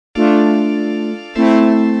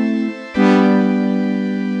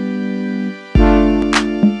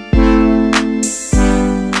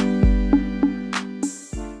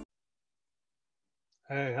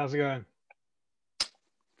Hey, how's it going?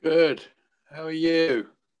 Good. How are you?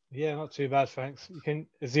 Yeah, not too bad, thanks.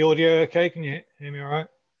 Is the audio okay? Can you hear me all right?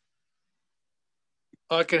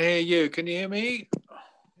 I can hear you. Can you hear me?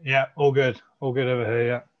 Yeah, all good. All good over here,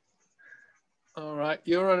 yeah. All right.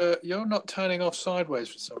 You're not turning off sideways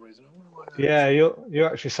for some reason. I wonder why that is. Yeah,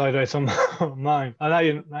 you're actually sideways on on mine. Oh, now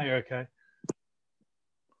you're okay.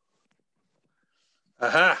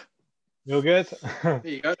 Aha. You're good? There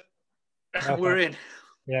you go. We're Perfect. in.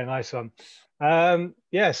 Yeah, nice one.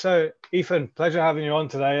 Yeah, so Ethan, pleasure having you on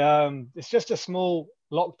today. It's just a small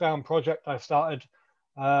lockdown project I started.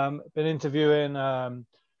 Been interviewing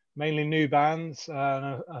mainly new bands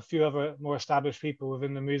and a few other more established people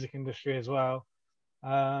within the music industry as well.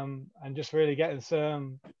 And just really getting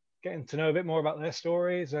to know a bit more about their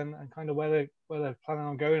stories and kind of where they're planning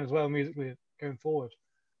on going as well musically going forward.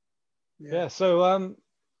 Yeah. Yeah, so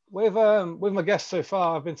with my guests so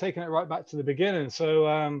far, I've been taking it right back to the beginning.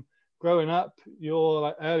 So growing up, your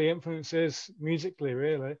like early influences musically,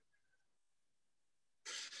 really.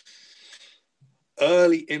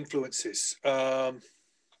 Early influences.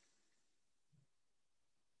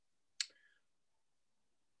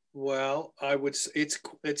 Well, I would.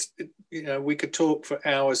 We could talk for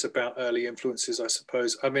hours about early influences, I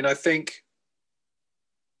suppose. I mean, I think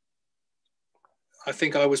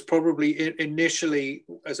I was probably initially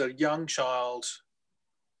as a young child.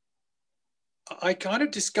 I kind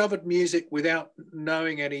of discovered music without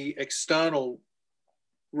knowing any external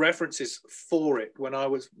references for it. When I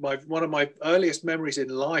was one of my earliest memories in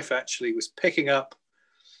life actually was picking up.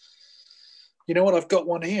 You know what? I've got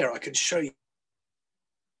one here. I can show you.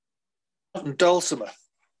 Dulcimer,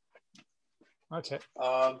 Okay.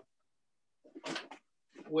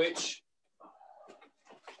 which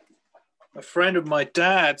a friend of my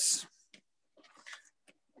dad's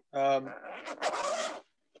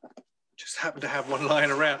just happened to have one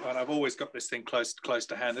lying around, and I've always got this thing close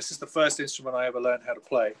to hand. This is the first instrument I ever learned how to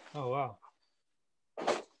play. Oh wow.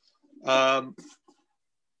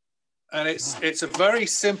 And it's a very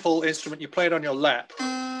simple instrument. You play it on your lap.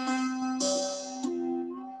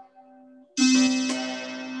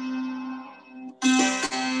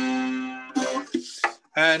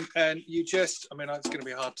 And you just, I mean, it's going to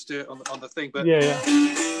be hard to do it on the thing, but Yeah,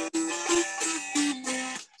 it's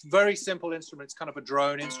a very simple instrument. It's kind of a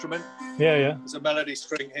drone instrument. yeah. There's a melody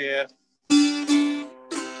string here.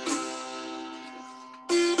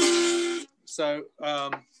 So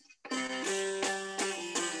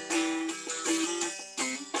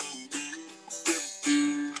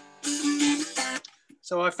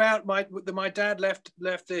I found my dad left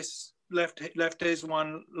his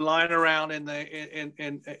one lying around and I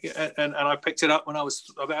picked it up when I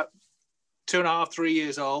was about 2.5, 3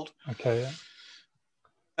 years old. Okay, yeah.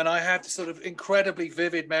 And I had this sort of incredibly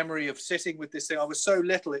vivid memory of sitting with this thing. I was so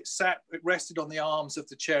little, it rested on the arms of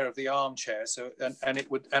the chair of the armchair. So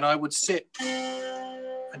and I would sit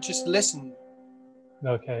and just listen.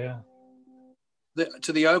 Okay, yeah.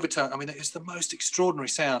 To the overtone. I mean, it's the most extraordinary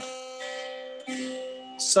sound.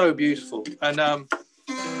 So beautiful. And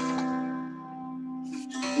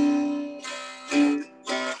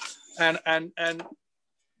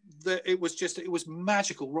it was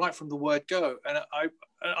magical right from the word go. And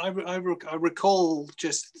I recall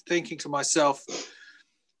just thinking to myself,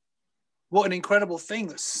 what an incredible thing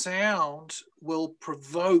that sound will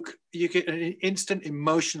provoke. You get an instant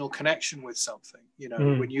emotional connection with something,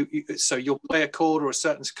 when so you'll play a chord or a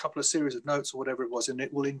certain couple of series of notes or whatever it was, and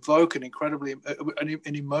it will invoke an incredibly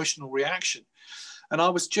an emotional reaction. And I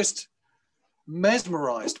was just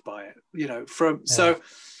mesmerized by it, so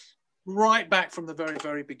right back from the very,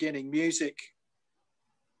 very beginning,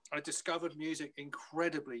 I discovered music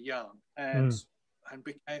incredibly young and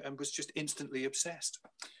was just instantly obsessed.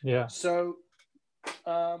 Yeah. So,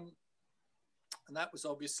 and that was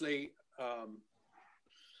obviously,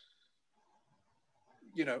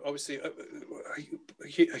 obviously a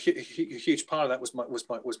huge part of that was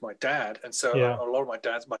my dad, and so a lot of my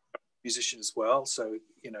dad's my musician as well. So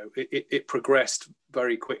it progressed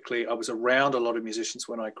very quickly. I was around a lot of musicians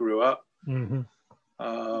when I grew up, and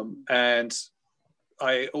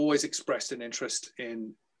I always expressed an interest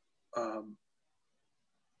in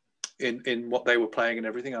what they were playing and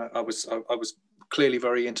everything. I was clearly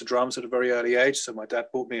very into drums at a very early age. So my dad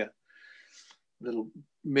bought me a little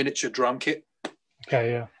miniature drum kit.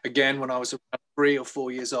 Okay, yeah. Again, when I was around 3 or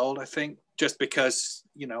 4 years old, I think, just because,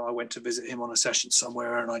 I went to visit him on a session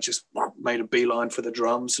somewhere and I just made a beeline for the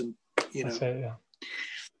drums and,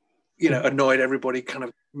 annoyed everybody kind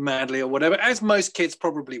of madly or whatever, as most kids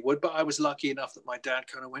probably would. But I was lucky enough that my dad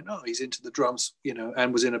kind of went, oh, he's into the drums,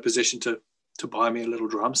 and was in a position to buy me a little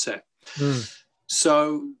drum set.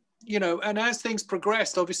 So, you know, and as things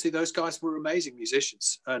progressed, obviously those guys were amazing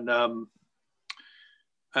musicians, and I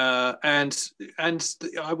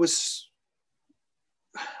was,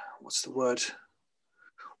 what's the word?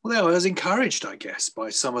 Well, yeah, I was encouraged, I guess, by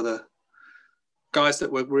some of the guys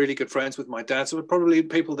that were really good friends with my dad. So were probably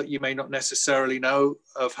people that you may not necessarily know,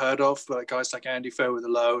 have heard of, like guys like Andy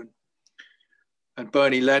Fairweather-Low and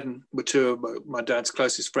Bernie Ledden were two of my dad's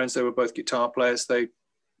closest friends. They were both guitar players. They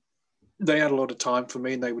had a lot of time for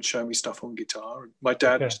me, and they would show me stuff on guitar. And my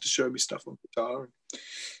dad used to show me stuff on guitar.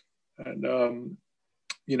 And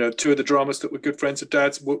you know, two of the drummers that were good friends of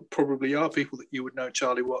Dad's probably are people that you would know,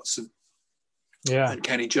 Charlie Watson, and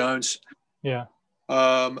Kenny Jones. Yeah.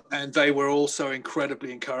 And they were also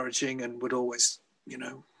incredibly encouraging and would always, you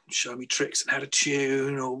know, show me tricks and how to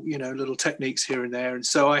tune, or, you know, little techniques here and there. And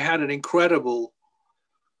so I had an incredible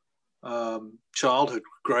childhood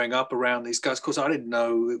growing up around these guys. Of course, I didn't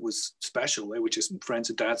know it was special. They were just friends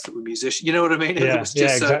of Dad's that were musicians. You know what I mean? Yeah, it was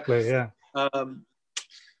just, exactly. Yeah.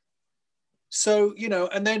 So, you know,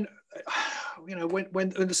 and then, you know,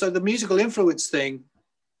 so the musical influence thing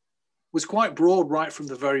was quite broad right from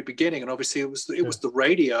the very beginning. And obviously it was the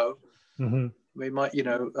radio. Mm-hmm. We might, you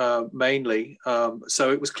know, mainly.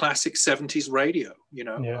 So it was classic 70s radio, you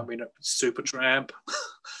know. Yeah. I mean, Supertramp.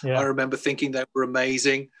 Yeah. I remember thinking they were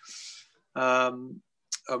amazing. I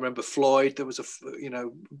remember Floyd. There was you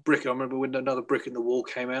know, Brick. I remember when another Brick in the Wall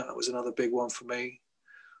came out. That was another big one for me.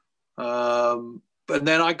 But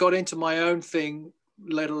then I got into my own thing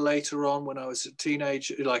a little later on when I was a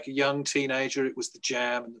teenager, like a young teenager. It was the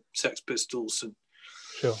Jam and the Sex Pistols and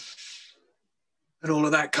all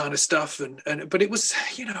of that kind of stuff. But it was,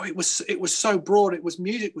 you know, it was so broad. It was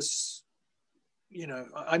music was, you know,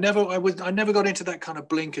 I never got into that kind of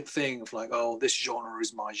blinkered thing of like, oh, this genre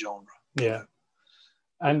is my genre. Yeah. You know?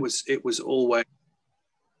 And it was always,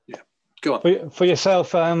 yeah. Go on. For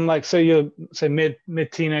yourself, like, so you're say mid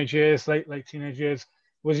teenage years, late teenage years,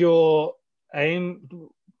 was your aim,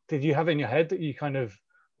 did you have in your head that you kind of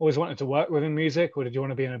always wanted to work within music, or did you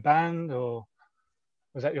want to be in a band, or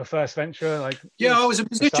was that your first venture? Like, yeah, I was a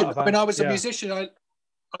musician. I mean, I was a yeah. musician. I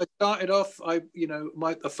started off, you know,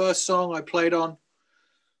 the first song I played on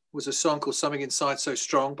was a song called Something Inside So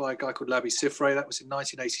Strong by a guy called Labi Siffre. That was in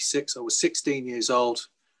 1986. I was 16 years old.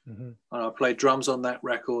 Mm-hmm. And I played drums on that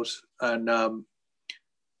record, and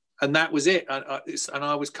that was it. And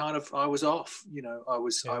I was off. You know,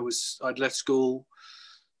 I'd left school,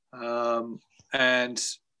 and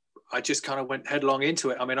I just kind of went headlong into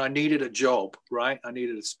it. I mean, I needed a job, right? I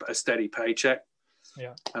needed a steady paycheck.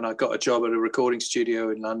 Yeah. And I got a job at a recording studio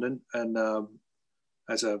in London, and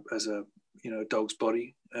as a you know, dog's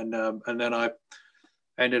body, and then I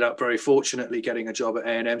ended up very fortunately getting a job at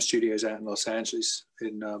A&M Studios out in Los Angeles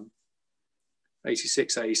in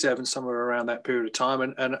 86, 87, somewhere around that period of time.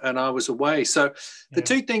 And I was away. So the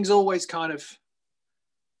two things always kind of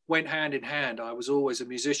went hand in hand. I was always a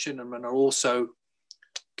musician, and I also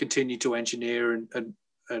continued to engineer and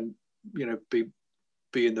you know,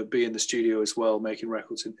 be in the studio as well, making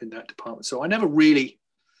records in that department. So I never really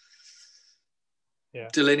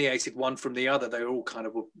delineated one from the other. They were all kind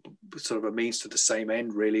of sort of a means to the same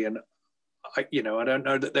end, really. And I don't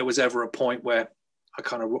know that there was ever a point where I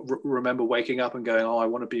kind of remember waking up and going, oh, I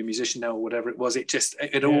want to be a musician now, or whatever it was.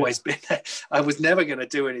 It always been there. I was never going to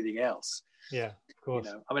do anything else. Yeah, of course.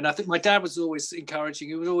 You know, I mean, I think my dad was always encouraging.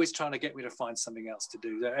 He was always trying to get me to find something else to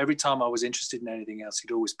do. Every time I was interested in anything else,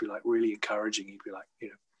 he'd always be like really encouraging. He'd be like, you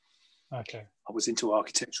know, okay, I was into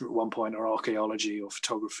architecture at one point, or archaeology or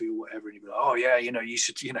photography or whatever. And he'd be like, oh yeah, you know, you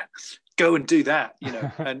should, you know, go and do that, you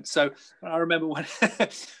know. And so I remember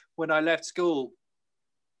when I left school,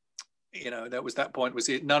 you know, that was that point,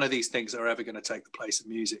 none of these things are ever going to take the place of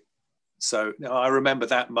music. So you know, I remember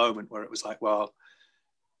that moment where it was like, well,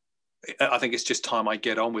 I think it's just time I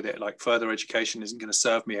get on with it. Like, further education isn't going to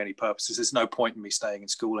serve me any purposes. There's no point in me staying in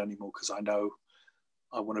school anymore, because I know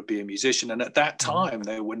I want to be a musician. And at that time,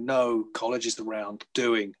 there were no colleges around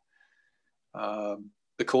doing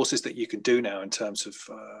the courses that you can do now in terms of,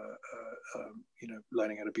 you know,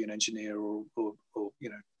 learning how to be an engineer or you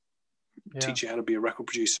know, teach you how to be a record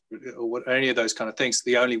producer or any of those kind of things.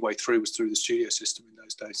 The only way through was through the studio system in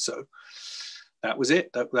those days. So that was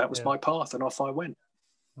it. That was my path, and off I went.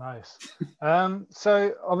 Nice.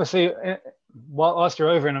 So obviously, whilst you're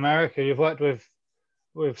over in America, you've worked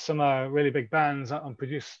with some really big bands and helped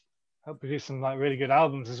produce some like really good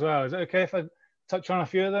albums as well. Is it okay if I touch on a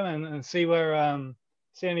few of them and see where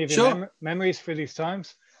see any of your memories through these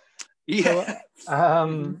times? Yeah.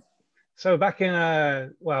 So back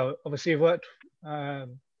in well, obviously you've worked,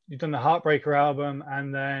 you've done the Heartbreaker album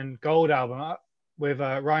and then Gold album with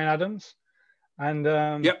Ryan Adams. And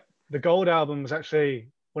Yep. the Gold album was actually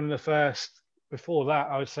one of the first. Before that,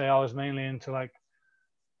 I would say I was mainly into like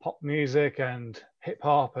pop music and hip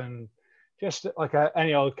hop and just like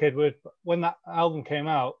any old kid would. But when that album came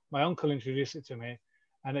out, my uncle introduced it to me,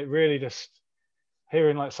 and it really just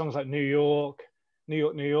hearing like songs like New York, New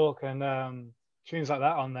York, New York, and tunes like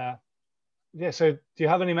that on there. Yeah. So, do you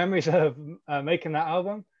have any memories of making that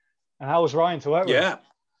album? And how was Ryan to work with? Yeah,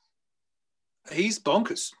 he's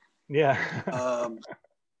bonkers. Yeah.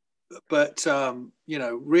 But you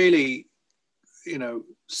know, really, you know,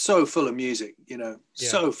 so full of music. You know,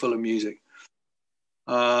 so full of music.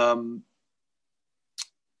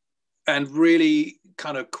 And really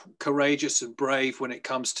kind of courageous and brave when it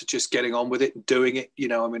comes to just getting on with it and doing it. You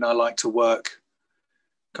know, I mean, I like to work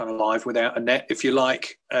kind of live without a net, if you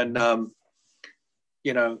like. And,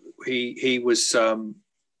 you know, he was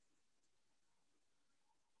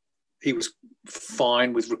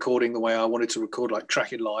fine with recording the way I wanted to record, like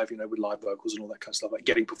tracking live, you know, with live vocals and all that kind of stuff, like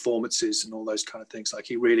getting performances and all those kind of things. Like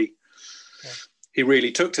he really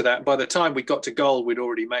took to that. By the time we got to Gold, we'd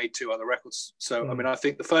already made 2 other records. So, I mean, I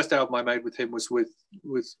think the first album I made with him was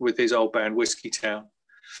with his old band, Whiskey Town.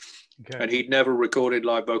 Okay. And he'd never recorded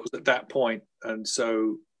live vocals at that point. And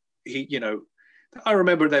so he, you know, I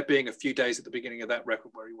remember there being a few days at the beginning of that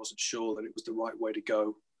record where he wasn't sure that it was the right way to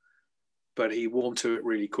go, but he warmed to it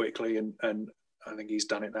really quickly. And I think he's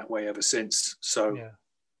done it that way ever since. So I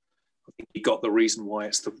think he got the reason why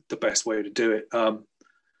it's the best way to do it.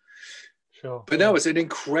 Sure. But no, it was an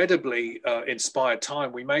incredibly inspired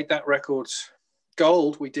time. We made that record,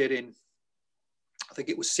 Gold, we did in, I think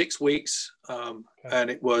it was 6 weeks, and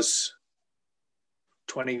it was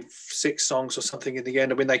 26 songs or something in the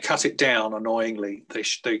end. I mean, they cut it down annoyingly.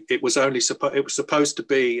 It was supposed to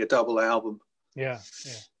be a double album. Yeah.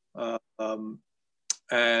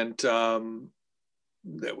 And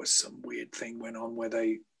there was some weird thing went on where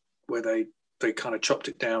they kind of chopped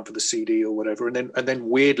it down for the CD or whatever, and then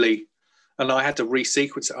weirdly. And I had to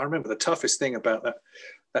resequence it. I remember the toughest thing about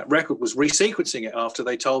that record was resequencing it after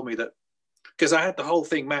they told me that, because I had the whole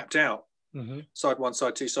thing mapped out, side 1,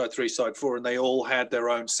 side 2, side 3, side 4, and they all had their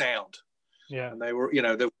own sound. Yeah. And they were, you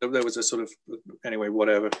know, there was a sort of, anyway,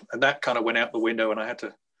 whatever. And that kind of went out the window and I had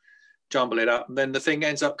to jumble it up. And then the thing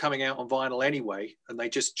ends up coming out on vinyl anyway. And they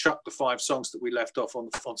just chucked the 5 songs that we left off on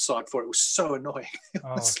side 4. It was so annoying. It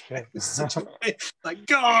was such a, like,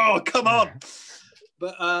 oh, come on.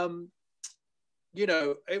 But, you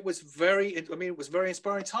know, it was very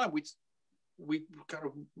inspiring time. We kind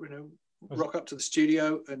of, you know, rock up to the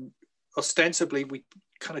studio and ostensibly we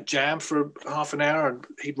kind of jam for half an hour and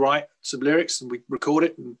he'd write some lyrics and we'd record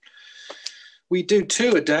it and we do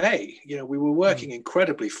 2 a day. You know, we were working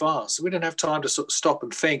incredibly fast. So we didn't have time to sort of stop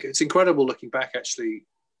and think. It's incredible looking back, actually,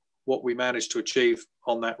 what we managed to achieve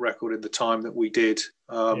on that record in the time that we did.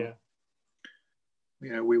 You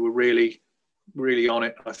know, we were really on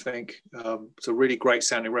it, I think. It's a really great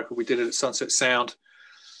sounding record. We did it at Sunset Sound,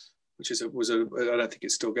 which I don't think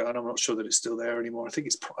it's still going. I'm not sure that it's still there anymore. I think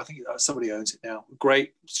somebody owns it now.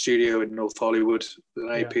 Great studio in North Hollywood with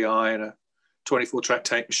an API and a 24-track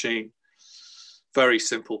tape machine. Very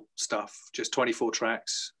simple stuff, just 24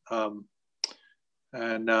 tracks.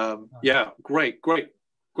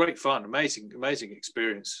 Great fun, amazing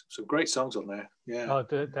experience. Some great songs on there. Yeah. Oh,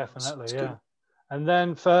 definitely, yeah. Good. And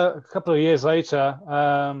then for a couple of years later,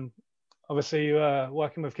 obviously you were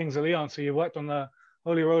working with Kings of Leon, so you worked on the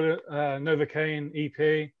Holy Roller Novocaine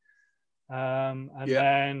EP,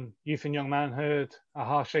 then Youth and Young Manhood, A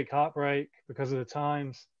Heartshake Heartbreak, Because of the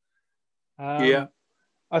Times. I've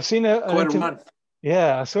seen quite a run.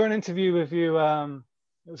 Yeah, I saw an interview with you. It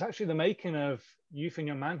was actually the making of Youth and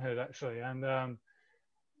Young Manhood, actually, and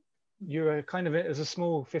you were kind of, it was a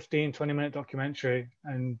small 15, 20-minute documentary,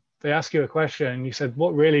 and they asked you a question and you said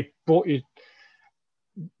what really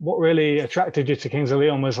attracted you to Kings of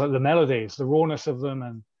Leon was like the melodies, the rawness of them,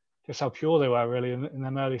 and just how pure they were really in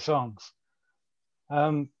them early songs.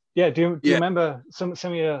 Do you remember some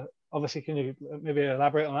of your, obviously, can you maybe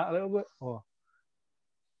elaborate on that a little bit? Or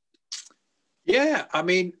yeah, I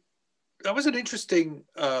mean, that was an interesting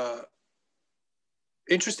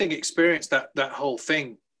experience, that whole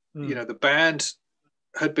thing. You know, the band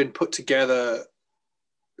had been put together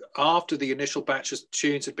after the initial batch of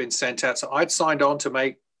tunes had been sent out. So I'd signed on to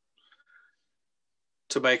make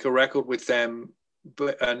a record with them,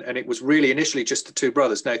 and it was really initially just the 2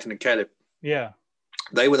 brothers, Nathan and Caleb. Yeah.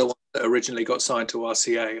 They were the ones that originally got signed to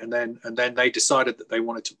RCA, and then they decided that they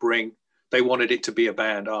wanted it to be a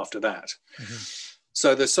band after that.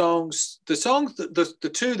 So the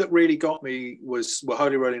 2 that really got me were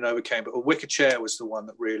Holy Roller Novocaine, but A Wicker Chair was the one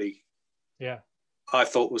that really I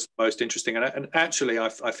thought was the most interesting. And actually, I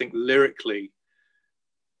think lyrically,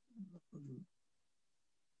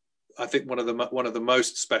 I think one of the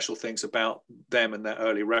most special things about them and their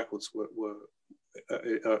early records were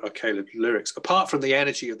Caleb's lyrics, apart from the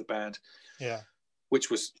energy of the band, which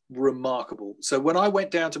was remarkable. So when I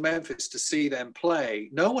went down to Memphis to see them play,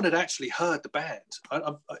 no one had actually heard the band.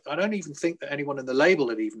 I don't even think that anyone in the label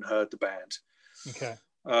had even heard the band. Okay.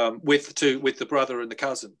 With the brother and the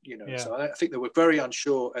cousin, you know. So I think they were very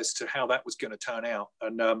unsure as to how that was going to turn out,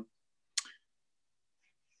 and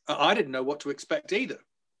I didn't know what to expect either.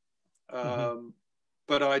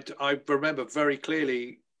 But I remember very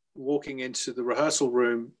clearly walking into the rehearsal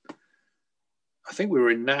room. I think we were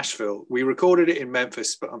in Nashville. We recorded it in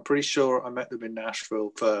Memphis, but I'm pretty sure I met them in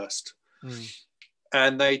Nashville first.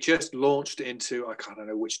 And they just launched into, I can't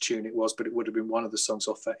know which tune it was, but it would have been one of the songs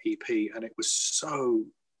off that EP. And it was so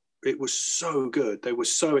good. They were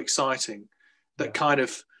so exciting. That kind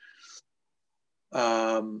of,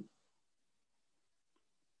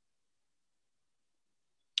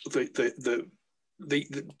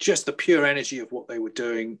 just the pure energy of what they were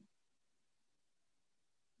doing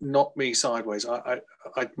knocked me sideways.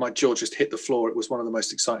 My jaw just hit the floor. It was one of the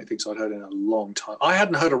most exciting things I'd heard in a long time. I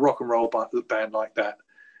hadn't heard a rock and roll band like that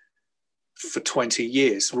for 20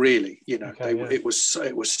 years, really. You know, it was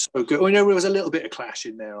so good. Well, you know, there was a little bit of Clash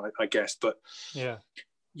in there, I guess, but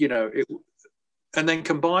you know, and then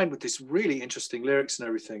combined with this really interesting lyrics and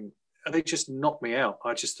everything, they just knocked me out.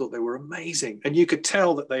 I just thought they were amazing, and you could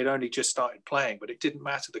tell that they'd only just started playing, but it didn't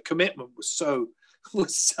matter. The commitment was so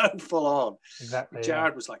full on. Exactly.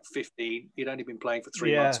 Jared was like 15. He'd only been playing for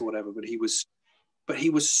 3 months or whatever, but he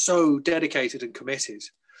was so dedicated and committed.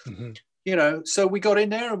 You know, so we got in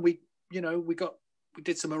there and we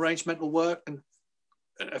did some arrangemental work and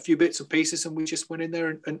a few bits and pieces, and we just went in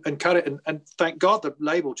there and cut it. And thank God the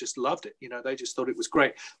label just loved it. You know, they just thought it was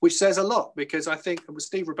great, which says a lot, because I think it was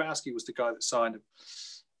Steve Rabowski was the guy that signed him.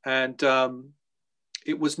 And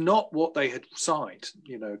it was not what they had signed,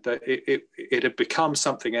 you know, that it had become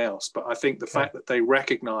something else. But I think the fact that they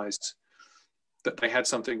recognized that they had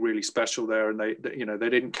something really special there, and they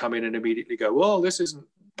didn't come in and immediately go, well, this isn't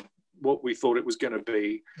what we thought it was going to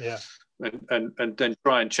be. And then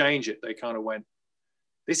try and change it. They kind of went,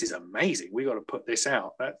 this is amazing. We got to put this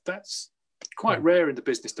out. That's quite rare in the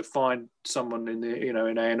business to find someone in the, you know,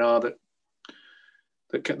 in A&R that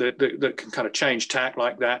can kind of change tack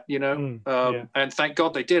like that, you know. And thank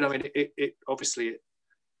God they did. I mean, it obviously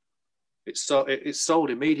it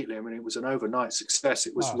sold immediately. I mean, it was an overnight success.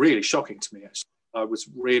 It was really shocking to me, actually. I was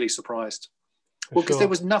really surprised. Well, because there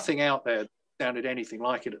was nothing out there that sounded anything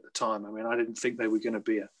like it at the time. I mean, I didn't think they were going to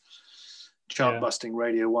be a chart-busting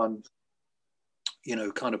Radio 1, you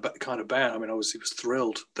know, kind of band. I mean, I was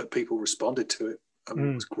thrilled that people responded to it. I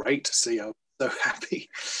mean, it was great to see. I was so happy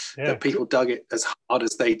that people dug it as hard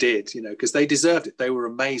as they did, you know, because they deserved it. They were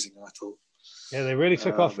amazing, I thought. Yeah, they really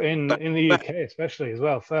took off in the UK, especially as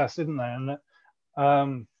well, first, didn't they? And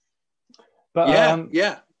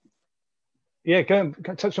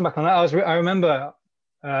touching back on that, I remember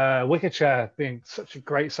Wicker Chair being such a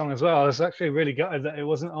great song as well. I was actually really gutted that it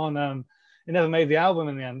wasn't on. It never made the album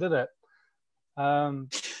in the end, did it? No,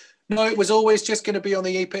 it was always just going to be on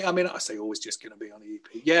the EP. I mean, I say always just going to be on the EP.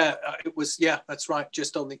 Yeah, it was. Yeah, that's right.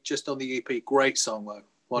 Just on the EP. Great song though.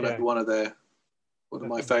 One of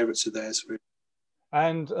my favourites of theirs. Really.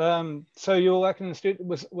 And so you were working in the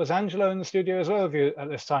studio. Was Angelo in the studio as well with you at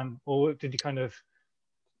this time, or did you kind of?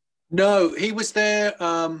 No, he was there.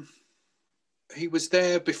 He was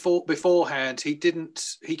there beforehand. He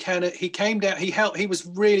didn't. He came down. He helped. He was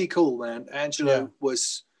really cool, man. Angelo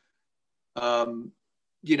was.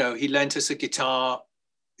 You know, he lent us a guitar,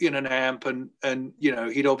 you know, an amp, and you know,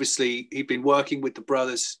 he'd been working with the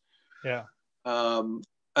brothers,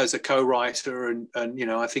 as a co-writer, and you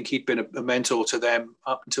know, I think he'd been a mentor to them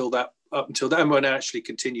up until then, and actually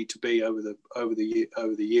continued to be over the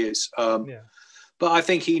years. But I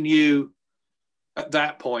think he knew at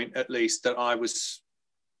that point, at least, that I was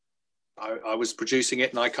producing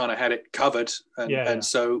it, and I kind of had it covered, and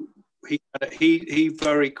so he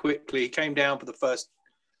very quickly came down for the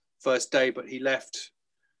first day, but he left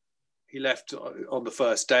on the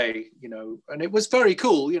first day, you know, and it was very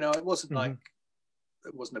cool, you know. It wasn't like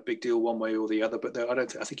it wasn't a big deal one way or the other, but I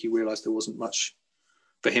think he realized there wasn't much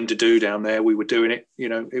for him to do down there. We were doing it, you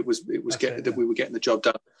know. We were getting the job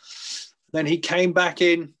done. Then he came back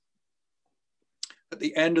in at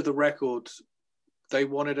the end of the record. They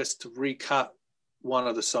wanted us to recut one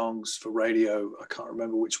of the songs for radio. I can't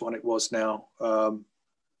remember which one it was now.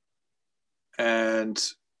 And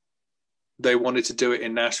they wanted to do it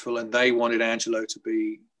in Nashville, and they wanted Angelo to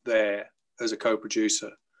be there as a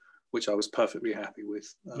co-producer, which I was perfectly happy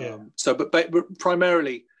with. Yeah. So, but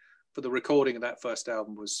primarily for the recording of that first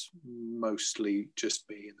album was mostly just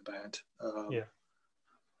me in the band. Yeah.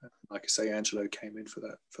 Like I say, Angelo came in for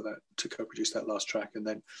that to co-produce that last track,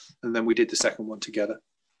 and then we did the second one together.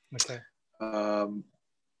 Okay.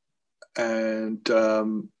 And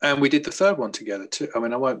we did the third one together too. I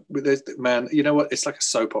mean, I won't. Man, you know what? It's like a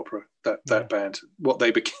soap opera. That band, what they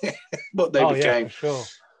became, what they became. Yeah, for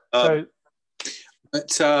sure.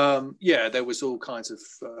 Yeah, there was all kinds of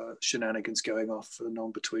shenanigans going off and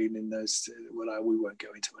on between in those. Well, we won't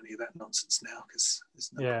go into any of that nonsense now because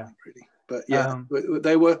there's no point really. But yeah,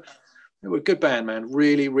 they were a good band, man.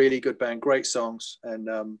 Really, really good band. Great songs, and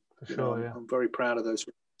for sure, I'm very proud of those.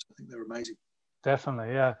 I think they're amazing.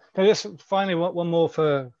 Definitely, yeah. Okay, just finally, one more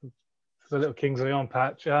for the Little Kings of Leon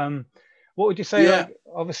patch. What would you say? Yeah. Like,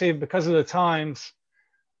 obviously, because of the times,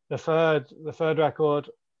 the third record,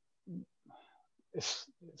 it's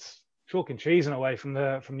chalk and cheese in a way from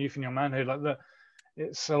Youth and Young Manhood. Like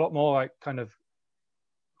it's a lot more like you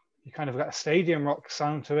kind of got a stadium rock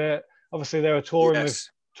sound to it. Obviously, they were touring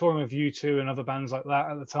with U2 and other bands like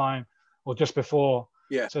that at the time, or just before.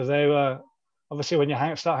 Yeah. So they were obviously when you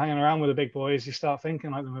start hanging around with the big boys, you start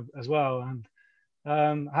thinking like them as well.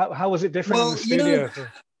 And how was it different in the studio?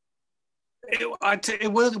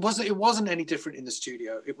 It wasn't any different in the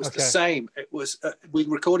studio. It was the same. It was we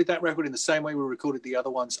recorded that record in the same way we recorded the other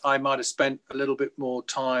ones. I might have spent a little bit more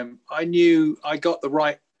time. I knew I got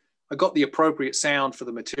the appropriate sound for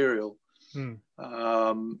the material.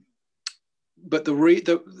 But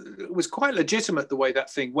it was quite legitimate the way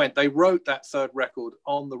that thing went. They wrote that third record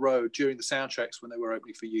on the road during the sound checks when they were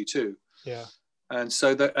opening for U2. Yeah. And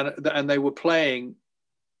so and they were playing.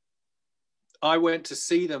 I went to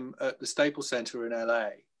see them at the Staples Center in LA,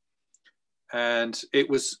 and it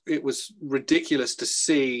was ridiculous to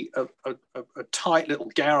see a tight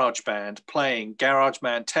little garage band playing garage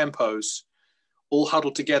band tempos, all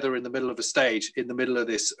huddled together in the middle of a stage in the middle of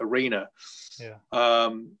this arena. Yeah.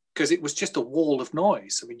 Because it was just a wall of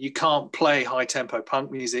noise. I mean, you can't play high tempo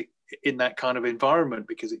punk music in that kind of environment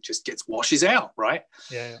because it just washes out, right?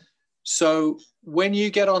 Yeah. So when you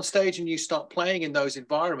get on stage and you start playing in those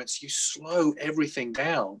environments, you slow everything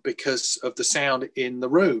down because of the sound in the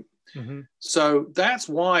room. Mm-hmm. So that's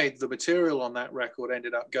why the material on that record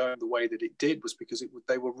ended up going the way that it did, was because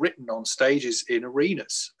they were written on stages in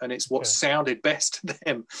arenas, and it's what sounded best to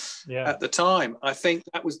them at the time. I think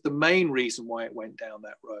that was the main reason why it went down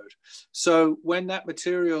that road. So when that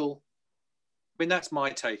material, I mean, that's my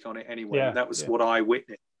take on it anyway. Yeah. That was what I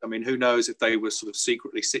witnessed. I mean, who knows if they were sort of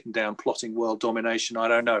secretly sitting down plotting world domination? I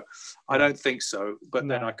don't know. I don't think so, but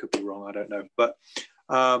then I could be wrong. I don't know. But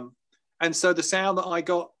and so the sound that I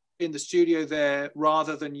got in the studio there,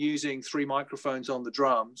 rather than using 3 microphones on the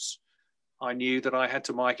drums, I knew that I had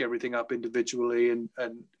to mic everything up individually, and I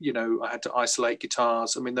had to isolate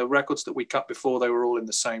guitars. I mean, the records that we cut before, they were all in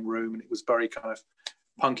the same room, and it was very kind of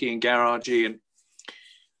punky and garagey, and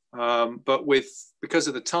but because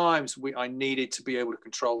of the times, I needed to be able to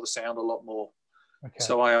control the sound a lot more.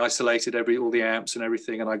 So I isolated all the amps and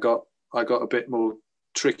everything, and I got a bit more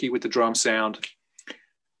tricky with the drum sound.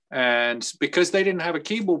 And because they didn't have a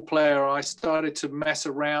keyboard player, I started to mess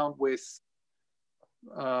around with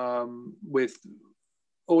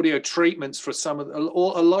audio treatments for a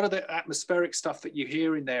lot of the atmospheric stuff that you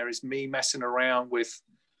hear in there is me messing around with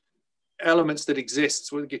elements that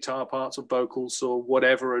exist with guitar parts or vocals or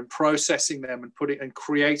whatever, and processing them and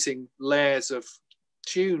creating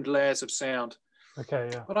tuned layers of sound.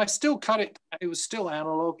 But I still cut it. It was still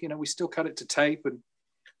analog, we still cut it to tape, and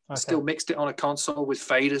still mixed it on a console with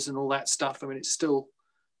faders and all that stuff. I mean, it's still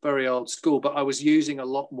very old school, but I was using a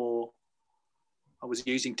lot more. I was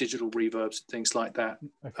using digital reverbs and things like that.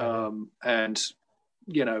 And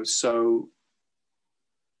so,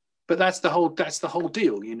 but that's the whole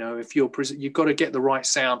deal, if you've got to get the right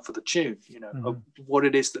sound for the tune, of what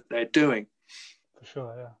it is that they're doing. For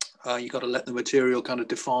sure, yeah. You got to let the material kind of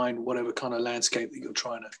define whatever kind of landscape that you're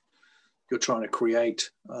trying to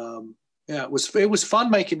create. Yeah, it was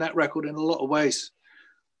fun making that record in a lot of ways.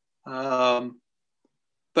 But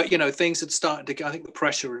things had started to. I think the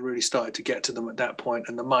pressure had really started to get to them at that point,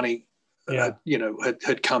 and the money, had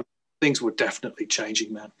come. Things were definitely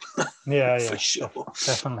changing, man. For sure,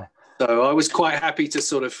 definitely. So I was quite happy to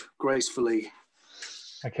sort of gracefully,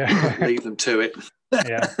 leave them to it.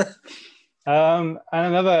 And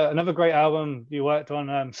another great album you worked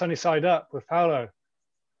on, Sunny Side Up with Paolo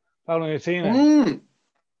Nutini.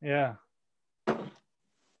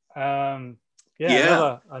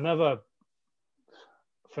 Another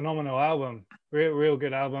phenomenal album, real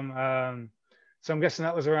good album. So I'm guessing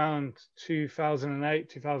that was around 2008,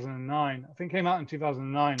 2009. I think it came out in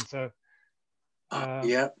 2009. So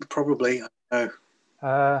yeah, probably.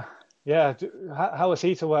 yeah. How was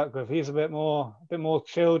he to work with? He's a bit more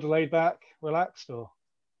chilled, laid back, relaxed, or?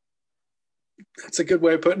 That's a good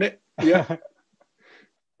way of putting it. Yeah.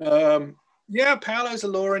 Yeah, Paolo's a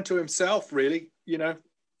law unto himself, really. You know,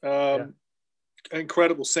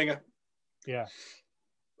 incredible singer. Yeah.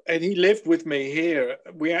 And he lived with me here.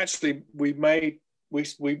 We did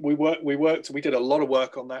a lot of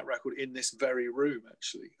work on that record in this very room,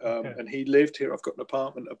 actually. And he lived here. I've got an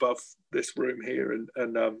apartment above this room here,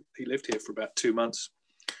 and he lived here for about 2 months.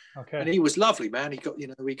 Okay. And he was lovely, man. He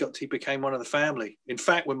became one of the family. In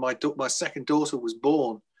fact, when my second daughter was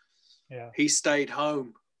born, he stayed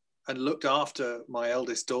home and looked after my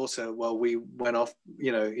eldest daughter while we went off.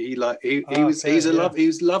 You know, he was a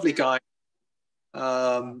lovely guy.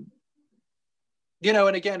 You know,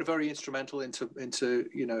 and again, very instrumental into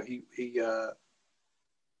you know, he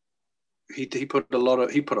put a lot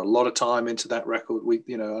of time into that record.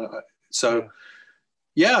 It's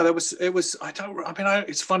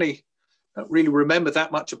funny, I don't really remember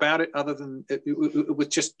that much about it, other than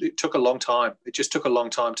it took a long time. It just took a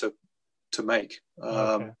long time to make.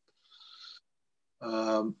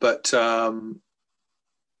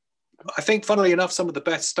 I think, funnily enough, some of the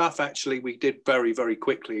best stuff actually we did very, very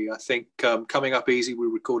quickly. I think Coming Up Easy we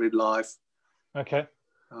recorded live. Okay.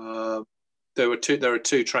 There are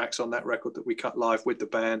two tracks on that record that we cut live with the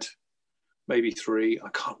band, maybe 3. I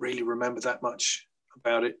can't really remember that much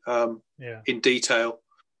about it in detail.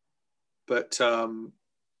 But I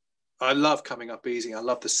love Coming Up Easy. I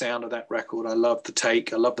love the sound of that record. I love the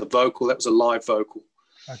take. I love the vocal. That was a live vocal.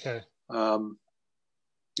 Okay.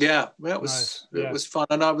 Yeah, it was fun,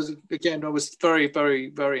 and I was very, very,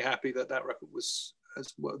 very happy that record was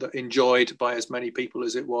enjoyed by as many people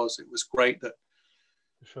as it was. It was great that,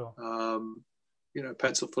 for sure. You know,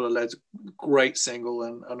 Pencil Full of Lead's great single,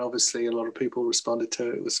 and obviously a lot of people responded to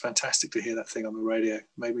it. It was fantastic to hear that thing on the radio.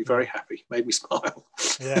 Made me very happy. Made me smile.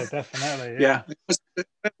 Yeah, definitely. Yeah,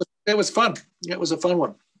 it was fun. It was a fun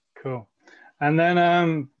one. Cool. And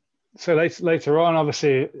then so later on,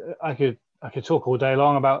 obviously, I could talk all day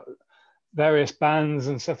long about various bands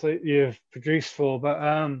and stuff that you've produced for, but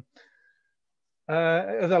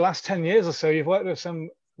over the last 10 years or so, you've worked with some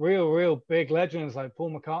real big legends like Paul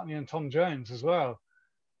McCartney and Tom Jones as well.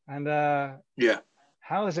 And how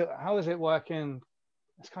is it working?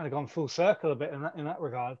 It's kind of gone full circle a bit in that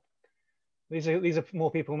regard. These are more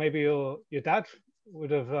people maybe your dad would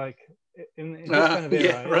have, like, in this kind of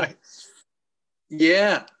era. Right.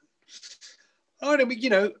 Yeah. Oh, I mean, you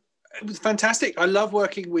know, it was fantastic. I love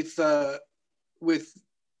working with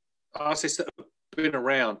artists that have been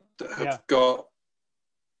around, that have got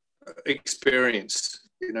experience.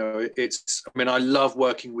 You know, I love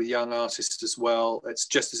working with young artists as well. It's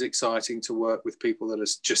just as exciting to work with people that are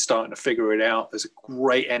just starting to figure it out. There's a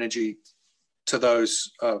great energy to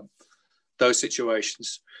those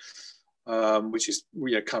situations, which is,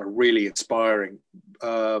 you know, kind of really inspiring.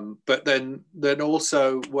 But then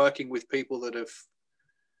also working with people that have,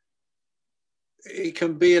 it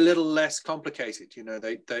can be a little less complicated, you know,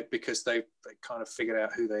 because they kind of figured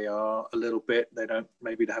out who they are a little bit. They don't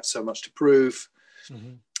maybe have so much to prove.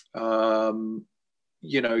 Mm-hmm.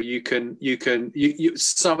 You know, you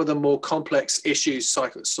some of the more complex issues,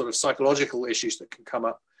 sort of psychological issues that can come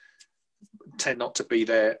up, tend not to be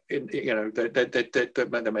there. You know,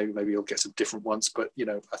 maybe you'll get some different ones, but, you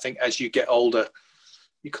know, I think as you get older,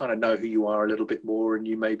 you kind of know who you are a little bit more, and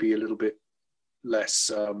you may be a little bit less.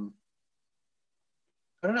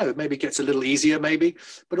 I don't know, maybe it gets a little easier, maybe,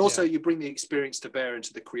 but also you bring the experience to bear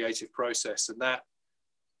into the creative process, and that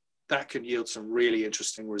can yield some really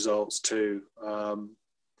interesting results too. I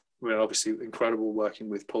mean, obviously incredible working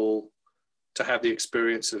with Paul. To have the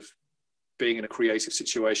experience of being in a creative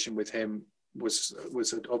situation with him was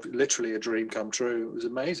literally a dream come true. It was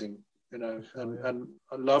amazing, you know, and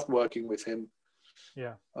I loved working with him.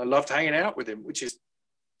 Yeah, I loved hanging out with him, which is,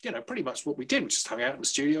 you know, pretty much what we did. We just hung out in the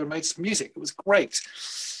studio and made some music. It was great.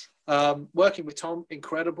 Working with Tom,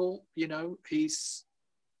 incredible. You know, he's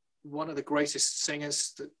one of the greatest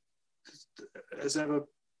singers that has ever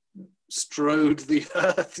strode the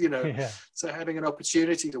earth, you know. Yeah. So having an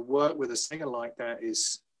opportunity to work with a singer like that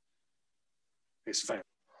is fantastic.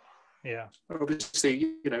 Yeah.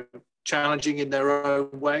 Obviously, you know, challenging in their own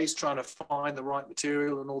ways, trying to find the right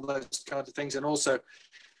material and all those kinds of things, and also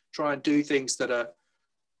try and do things that are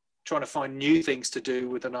trying to find new things to do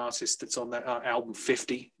with an artist that's on that album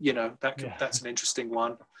 50, you know, that's an interesting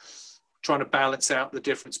one. Trying to balance out the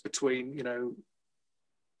difference between, you know,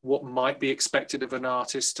 what might be expected of an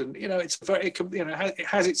artist, and it's very, it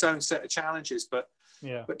has its own set of challenges, but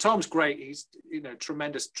Tom's great. He's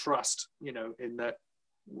tremendous trust, in that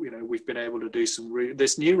we've been able to do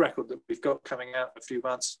this new record that we've got coming out in a few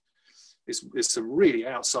months. There's some really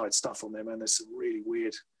outside stuff on there, man. There's some really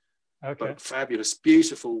weird, but fabulous,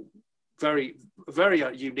 beautiful, very, very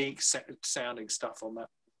unique sounding stuff on that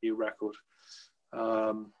new record.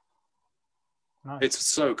 Nice. It's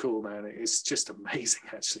so cool, man. It's just amazing,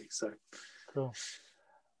 actually. So cool.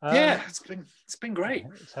 It's been great.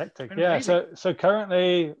 It's hectic. It's been amazing. So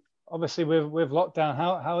currently, obviously with lockdown,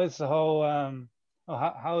 how is the whole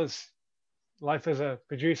how has life as a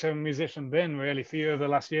producer and musician been really for you over the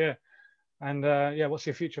last year? And what's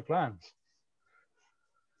your future plans?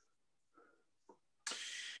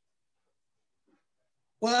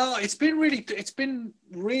 Well, it's been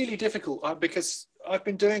really difficult because I've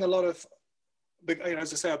been doing a lot of,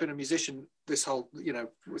 as I say, I've been a musician this whole,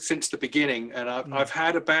 since the beginning, and I've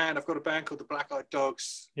had a band. I've got a band called the Black Eyed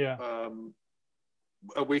Dogs. Yeah.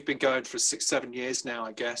 We've been going for 6-7 years now,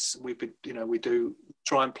 I guess. We've been, we do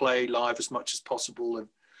try and play live as much as possible,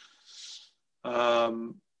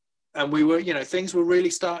 and we were, things were really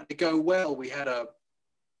starting to go well. We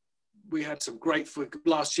had some great,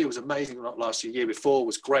 last year was amazing. Not last year, year before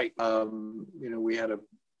was great. We had an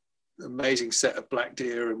amazing set of Black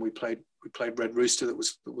Deer, and we played Red Rooster that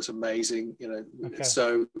was amazing.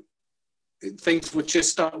 So things we were just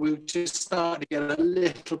starting to get a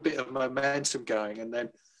little bit of momentum going, and then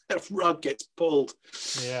the rug gets pulled.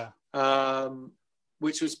 Yeah.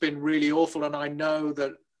 Which has been really awful, and I know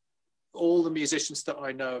that all the musicians that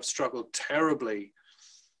I know have struggled terribly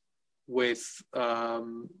with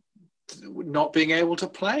not being able to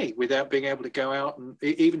play, without being able to go out, and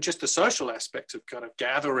even just the social aspect of kind of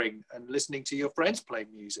gathering and listening to your friends play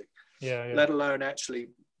music, let alone actually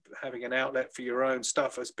having an outlet for your own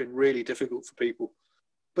stuff, has been really difficult for people.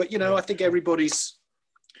 But I think everybody's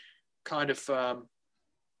kind of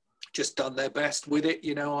just done their best with it.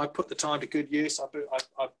 I put the time to good use.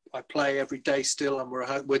 I play every day still, and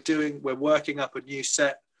we're working up a new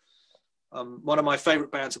set. One of my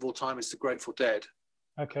favorite bands of all time is the Grateful Dead.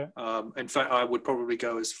 Okay. In fact, I would probably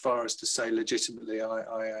go as far as to say, legitimately,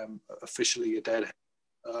 I am officially a Deadhead.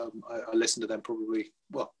 I listen to them probably,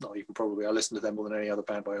 well, not even probably, I listen to them more than any other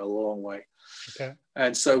band by a long way. Okay.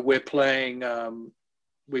 And so we're playing,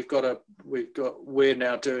 we're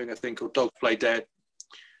now doing a thing called Dogs Play Dead.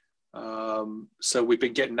 So we've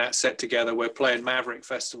been getting that set together. We're playing Maverick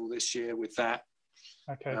Festival this year with that.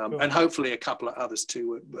 Okay. Cool. And hopefully a couple of others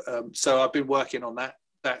too. So I've been working on that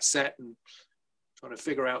set and trying to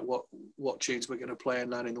figure out what tunes we're going to play,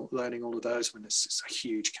 and learning all of those. I mean, it's a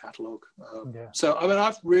huge catalogue. So I mean,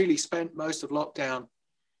 I've really spent most of lockdown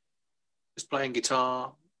just playing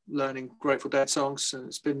guitar, learning Grateful Dead songs, and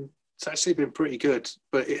it's actually been pretty good.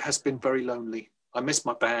 But it has been very lonely. I miss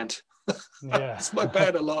my band. Yeah, I miss my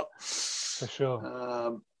band a lot. For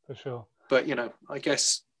sure. For sure. But I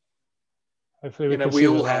guess hopefully we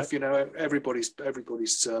all have. Everybody's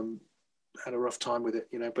had a rough time with it.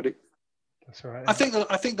 But it. That's right. I think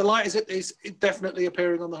the light is definitely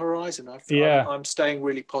appearing on the horizon. I'm staying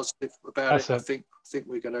really positive about it. I think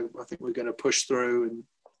we're gonna push through, and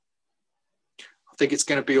I think it's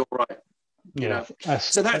gonna be all right.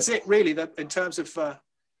 So that's it, really. That in terms of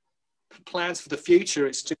plans for the future,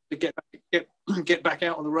 it's just to get back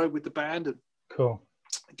out on the road with the band and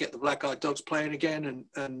get the Black Eyed Dogs playing again,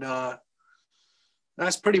 and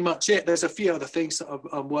that's pretty much it. There's a few other things that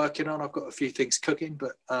I'm working on. I've got a few things cooking,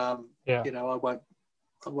 but I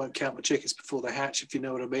won't count my chickens before they hatch, if you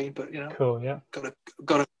know what I mean. But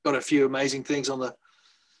got a few amazing things on the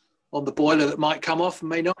boiler that might come off and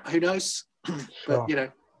may not. Who knows? But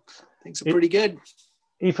things are pretty good.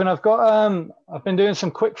 Ethan, I've been doing some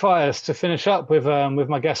quick fires to finish up with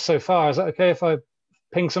my guests so far. Is that okay if I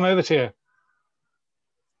ping some over to you?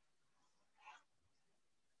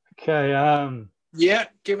 Okay. Yeah,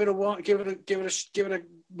 give it a crack.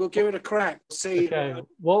 We'll give it a crack. See. Okay.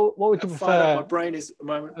 What would you prefer? My brain is at the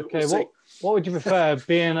moment. Okay. What would you prefer,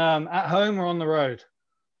 being at home or on the road?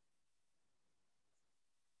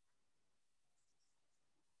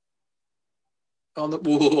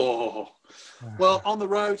 Well, on the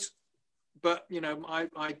road, but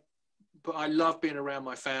I love being around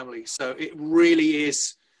my family. So it really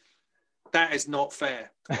is. That is not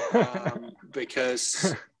fair,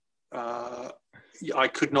 because I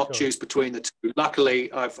could not choose between the two.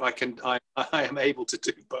 Luckily, I am able to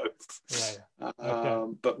do both. Okay.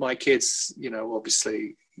 But my kids,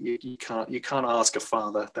 obviously, you can't ask a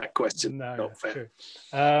father that question. No, Not fair. true.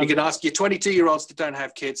 You can ask your 22-year-olds that don't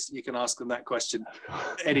have kids. You can ask them that question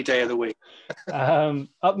any day of the week.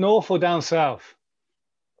 Up north or down south?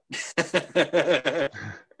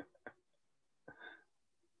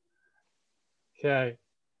 Okay.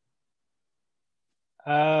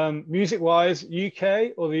 Music-wise,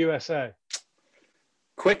 UK or the USA?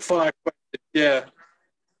 Quick fire question. Yeah.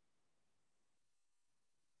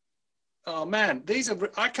 Oh man,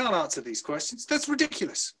 I can't answer these questions. That's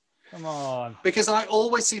ridiculous. Come on. Because I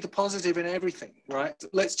always see the positive in everything, right?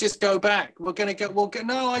 Let's just go back. We'll go.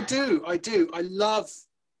 No, I do. I love,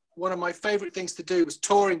 one of my favorite things to do was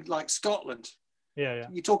touring like Scotland. Yeah.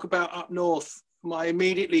 You talk about up north, I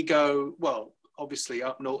immediately go, well, obviously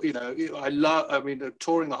up north,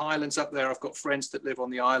 touring the Highlands up there. I've got friends that live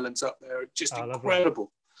on the islands up there. Just incredible.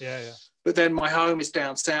 Lovely. Yeah. But then my home is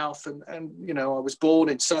down south, and I was born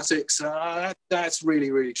in Sussex. That's really,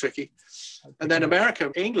 really tricky. And then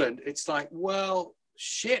America, England, it's like, well,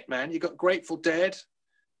 shit, man. You've got Grateful Dead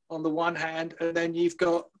on the one hand, and then you've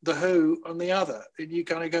got The Who on the other. And you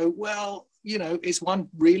kind of go, well, is one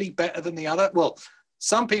really better than the other? Well,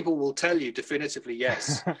 some people will tell you definitively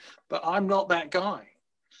yes, but I'm not that guy.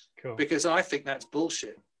 Cool. Because I think that's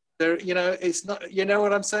bullshit. It's not,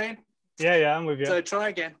 what I'm saying? Yeah, I'm with you. So try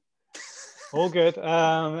again. All good.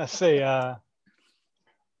 Let's see. Well,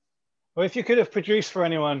 if you could have produced for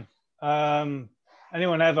anyone ever,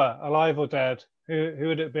 alive or dead, who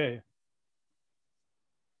would it be?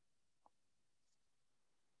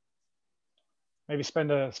 Maybe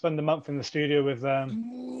spend a month in the studio with them.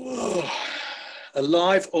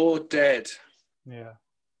 Alive or dead? Yeah.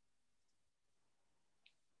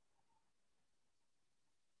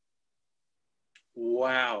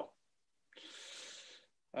 Wow.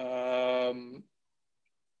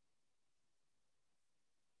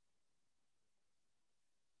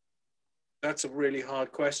 That's a really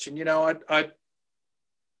hard question. I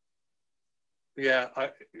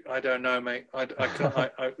don't know, mate. I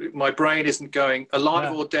can't. My brain isn't going.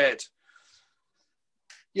 Alive or dead?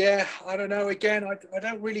 Yeah, I don't know. Again, I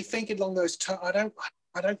don't really think along those terms. I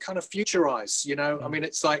don't kind of futurize. I mean,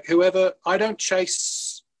 it's like whoever. I don't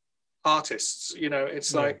chase artists.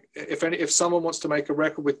 It's like if someone wants to make a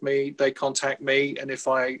record with me, they contact me, and if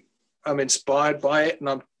I am inspired by it and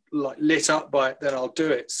I'm like lit up by it, then I'll do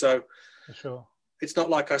it. So for sure. It's not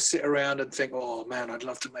like I sit around and think, oh man, I'd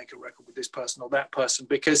love to make a record with this person or that person,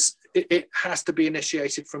 because it has to be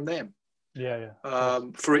initiated from them.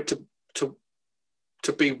 For it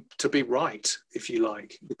to be right, if you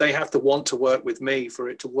like. They have to want to work with me for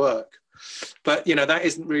it to work. But that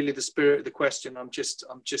isn't really the spirit of the question. I'm just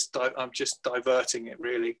diverting it,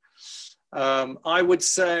 really. I would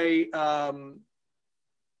say I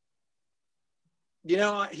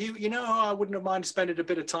wouldn't have minded spending a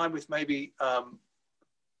bit of time with, maybe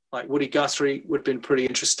like Woody Guthrie would have been pretty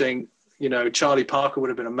interesting. Charlie Parker would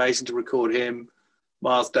have been amazing to record him.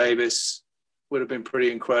 Miles Davis would have been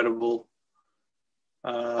pretty incredible.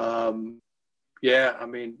 I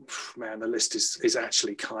mean, man, the list is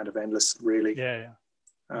actually kind of endless, really.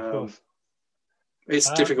 Of course. It's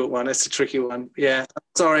a difficult one. It's a tricky one. Yeah.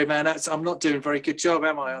 Sorry, man. I'm not doing a very good job,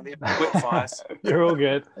 am I, on the quick fires? You're all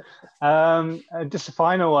good. Just a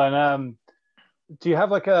final one. Do you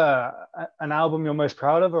have like an album you're most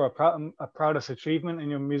proud of, or a proudest achievement in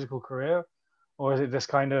your musical career? Or is it just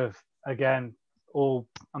kind of, again,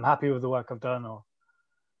 I'm happy with the work I've done, or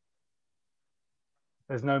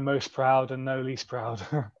there's no most proud and no least proud?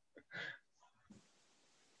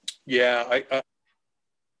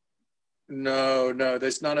 No,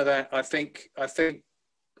 there's none of that. I think I've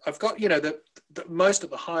got, the most of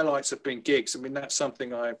the highlights have been gigs. I mean, that's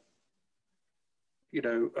something I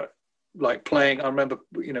like playing. I remember,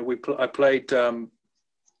 I played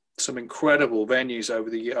some incredible venues over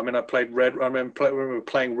the year. I mean, I remember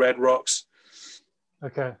playing Red Rocks.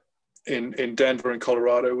 Okay. In Denver and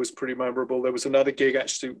Colorado was pretty memorable. There was another gig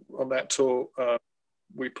actually on that tour. I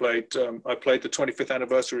played the 25th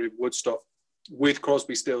anniversary of Woodstock with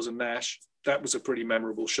Crosby, Stills and Nash. That was a pretty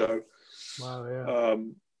memorable show. Wow, yeah.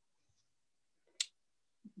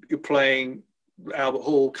 You're playing Albert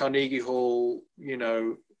Hall, Carnegie Hall,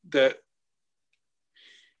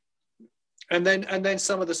 and then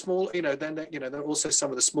some of the small, there are also some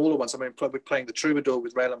of the smaller ones. I mean, we're playing the Troubadour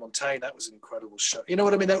with Ray LaMontagne. That was an incredible show. You know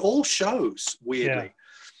what I mean? They're all shows, weirdly.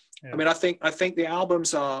 Yeah. I mean, I think the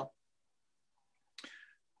albums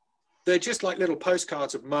they're just like little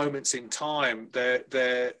postcards of moments in time.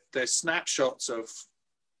 They're snapshots of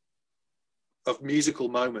musical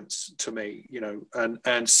moments to me,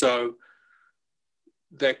 and so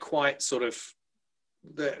they're quite sort of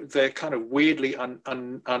they're kind of weirdly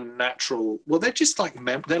unnatural. Well, they're just like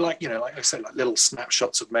they're like, you know, like I said, like little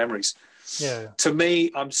snapshots of memories. Yeah. To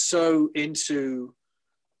me, I'm so into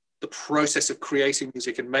the process of creating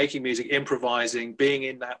music and making music, improvising, being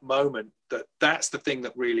in that moment, that's the thing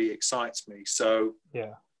that really excites me. So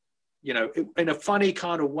yeah, you know, in a funny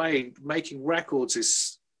kind of way, making records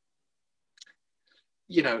is,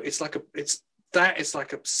 you know, it's like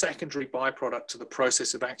a secondary byproduct to the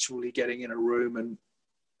process of actually getting in a room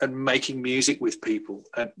and making music with people.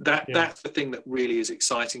 And that's the thing that really is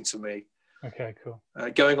exciting to me. Okay, cool.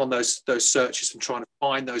 Going on those searches and trying to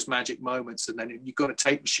find those magic moments, and then you've got a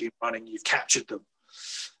tape machine running, you've captured them.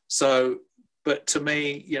 So, but to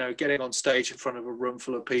me, you know, getting on stage in front of a room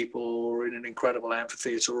full of people or in an incredible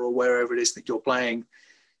amphitheater or wherever it is that you're playing,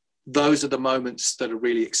 those are the moments that are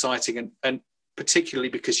really exciting, and particularly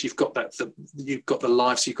because you've got you've got the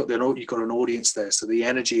live, so you've got an audience there, so the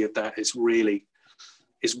energy of that is really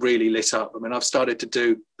lit up. I mean, I've started to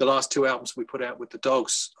do the last 2 albums we put out with the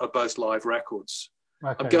Dogs are both live records.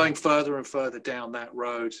 Okay. I'm going further and further down that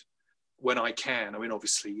road when I can. I mean,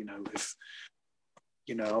 obviously, you know, if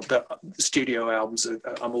you know the studio albums,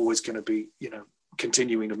 I'm always going to be, you know,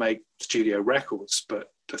 continuing to make studio records.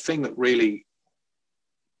 But the thing that's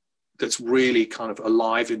really kind of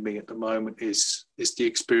alive in me at the moment is the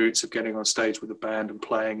experience of getting on stage with a band and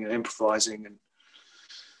playing and improvising and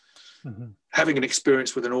having an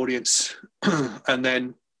experience with an audience, and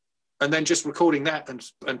then just recording that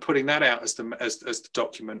and putting that out as the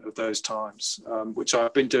document of those times, which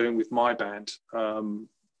I've been doing with my band.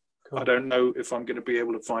 Cool. I don't know if I'm going to be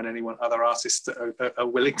able to find other artists that are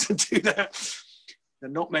willing to do that.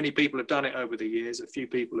 And not many people have done it over the years. A few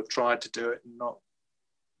people have tried to do it and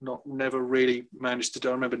never really managed to do.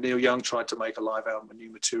 I remember Neil Young tried to make a live album of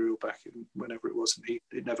new material back in whenever it was, and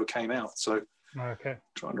it never came out. So okay,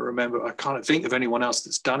 trying to remember, I can't think of anyone else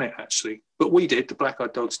that's done it actually, but we did. The Black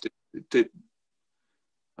Eyed Dogs did.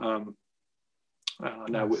 No,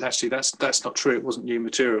 nice. Actually, that's not true. It wasn't new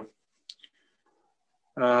material.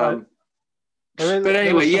 But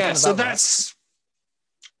anyway, yeah. So that's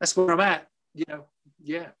where I'm at. You know,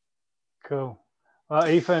 yeah. Cool. Well,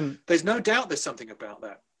 Ethan, there's no doubt there's something about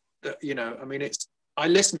that. You know, I mean, I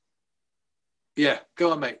listen. Yeah,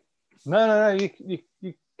 go on, mate. No. You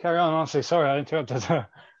carry on. Honestly, sorry, I interrupted.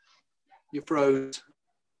 You froze.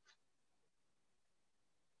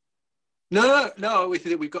 No.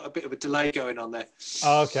 We've got a bit of a delay going on there.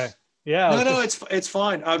 Oh, okay. Yeah. No, it's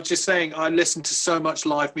fine. I'm just saying I listen to so much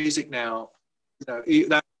live music now. You know,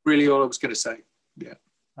 that's really all I was going to say. Yeah.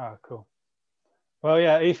 Oh, cool. Well,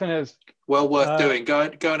 yeah, Ethan is well worth doing. Go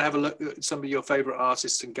and have a look at some of your favorite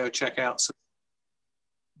artists and go check out some.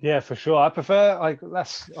 Yeah, for sure. I prefer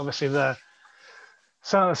that's obviously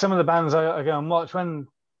some of the bands I go and watch when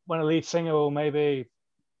a lead singer will maybe,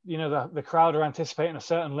 you know, the crowd are anticipating a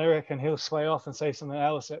certain lyric and he'll sway off and say something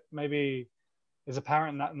else that maybe is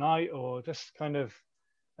apparent that night, or just kind of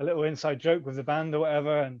a little inside joke with the band or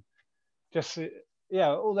whatever, and just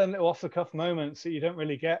all them little off the cuff moments that you don't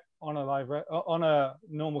really get on on a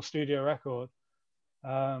normal studio record,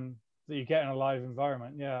 that you get in a live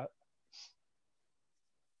environment. Yeah,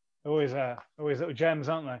 always little gems,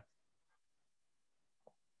 aren't they?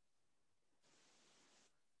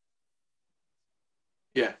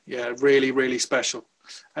 Yeah, really, really special.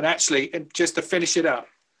 And actually, just to finish it up,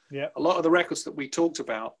 a lot of the records that we talked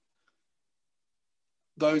about,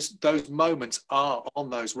 those moments are on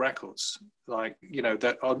those records. Like, you know,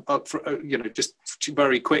 that you know, just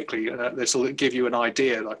very quickly, this will give you an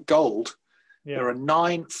idea. Like Gold, there are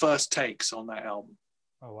 9 first takes on that album.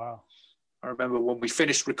 Oh wow! I remember when we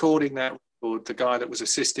finished recording that record, the guy that was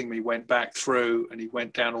assisting me went back through and he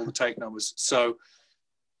went down all the take numbers.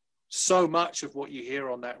 So much of what you hear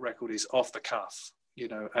on that record is off the cuff, you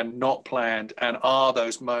know, and not planned, and are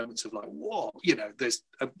those moments of like, whoa, you know,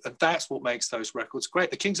 and that's what makes those records great.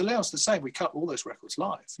 The Kings of Leon's the same. We cut all those records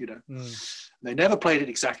live, you know. They never played it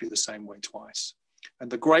exactly the same way twice. And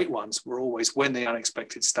the great ones were always when the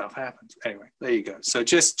unexpected stuff happens. Anyway, there you go. So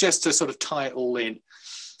just to sort of tie it all in,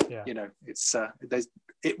 you know,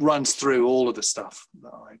 it runs through all of the stuff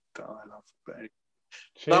that I love. But anyway.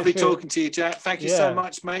 Lovely talking to you, Jack. Thank you so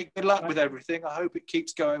much, mate. Good luck with everything. I hope it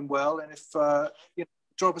keeps going well. And if you know,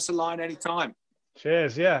 drop us a line anytime.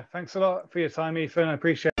 Cheers. Yeah. Thanks a lot for your time, Ethan. I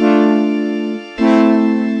appreciate it.